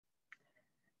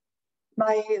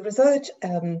My research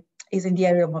is in the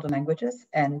area of modern languages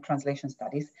and translation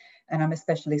studies, and I'm a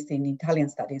specialist in Italian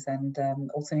studies and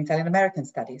also in Italian American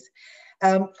studies.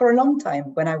 For a long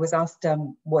time, when I was asked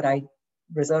what I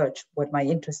research, what my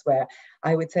interests were,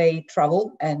 I would say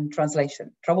travel and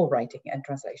translation, travel writing and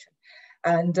translation.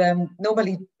 And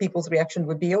normally people's reaction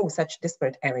would be, oh, such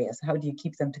disparate areas, how do you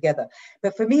keep them together?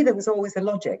 But for me, there was always a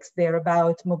logic. They're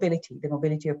about mobility, the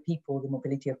mobility of people, the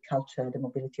mobility of culture, the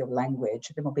mobility of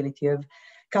language, the mobility of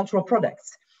cultural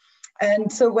products.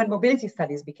 And so when mobility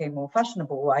studies became more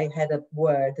fashionable, I had a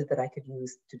word that I could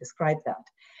use to describe that.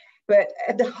 But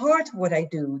at the heart of what I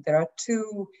do, there are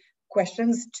two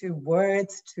questions, two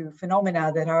words, two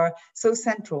phenomena that are so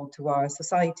central to our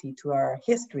society, to our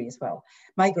history as well: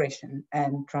 migration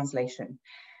and translation.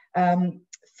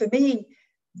 For me,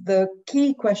 the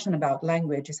key question about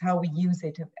language is how we use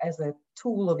it as a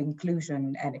tool of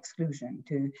inclusion and exclusion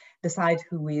to decide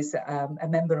who is a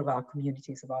member of our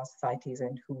communities, of our societies,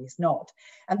 and who is not.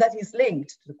 And that is linked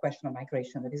to the question of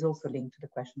migration, that is also linked to the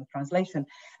question of translation,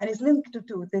 and is linked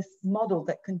to this model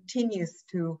that continues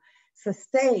to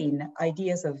sustain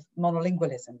ideas of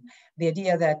monolingualism, the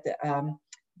idea that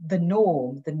the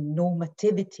norm, the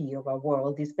normativity of our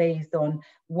world is based on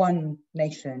one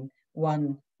nation,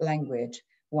 one language,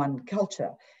 one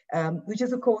culture, which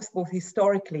is of course both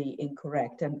historically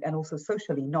incorrect and also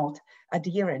socially not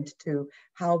adherent to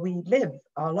how we live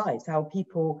our lives, how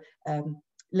people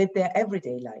live their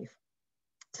everyday life.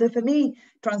 So for me,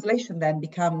 translation then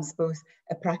becomes both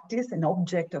a practice, an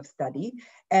object of study,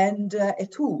 and a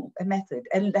tool, a method,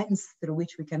 a lens through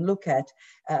which we can look at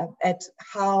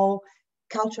how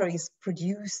culture is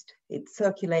produced, it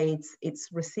circulates, it's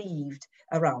received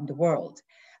around the world.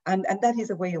 And that is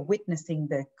a way of witnessing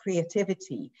the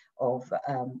creativity of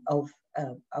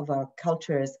our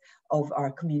cultures, of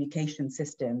our communication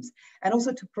systems, and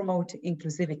also to promote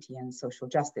inclusivity and social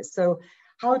justice. So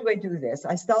how do I do this?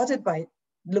 I started by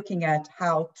looking at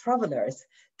how travelers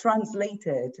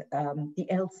translated the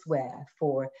elsewhere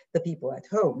for the people at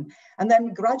home. And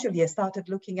then gradually I started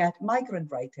looking at migrant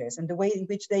writers and the way in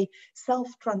which they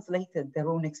self-translated their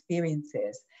own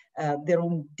experiences, their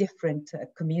own different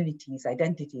communities,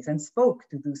 identities, and spoke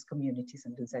to those communities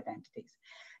and those identities.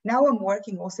 Now I'm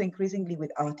working also increasingly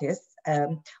with artists,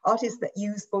 artists that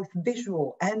use both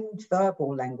visual and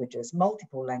verbal languages,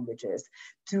 multiple languages,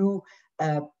 to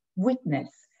witness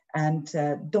and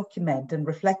document and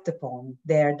reflect upon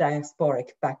their diasporic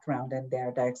background and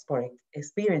their diasporic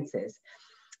experiences.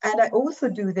 And I also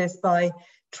do this by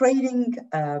training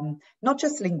not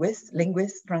just linguists,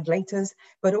 translators,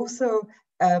 but also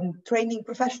training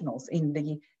professionals in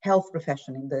the health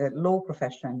profession, in the law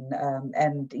profession,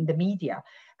 and in the media,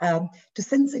 to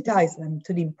sensitize them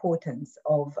to the importance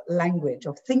of language,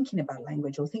 of thinking about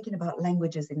language, or thinking about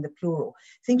languages in the plural,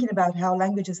 thinking about how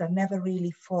languages are never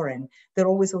really foreign, they're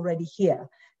always already here,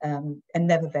 and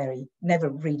never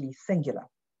really singular.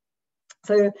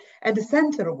 So at the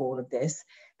center of all of this,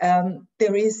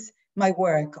 there is my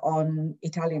work on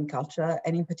Italian culture,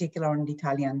 and in particular on the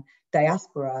Italian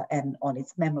diaspora and on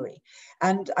its memory.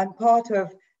 And I'm part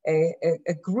of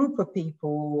a group of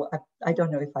people, I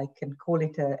don't know if I can call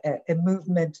it a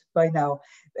movement by now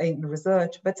in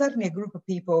research, but certainly a group of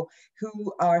people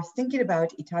who are thinking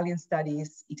about Italian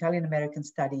studies, Italian American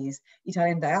studies,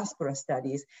 Italian diaspora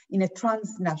studies in a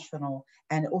transnational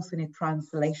and also in a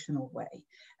translational way.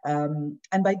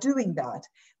 And by doing that,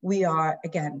 we are,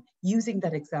 again, using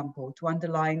that example to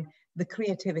underline the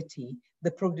creativity,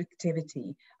 the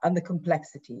productivity, and the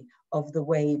complexity of the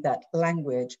way that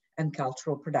language and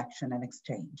cultural production and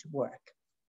exchange work.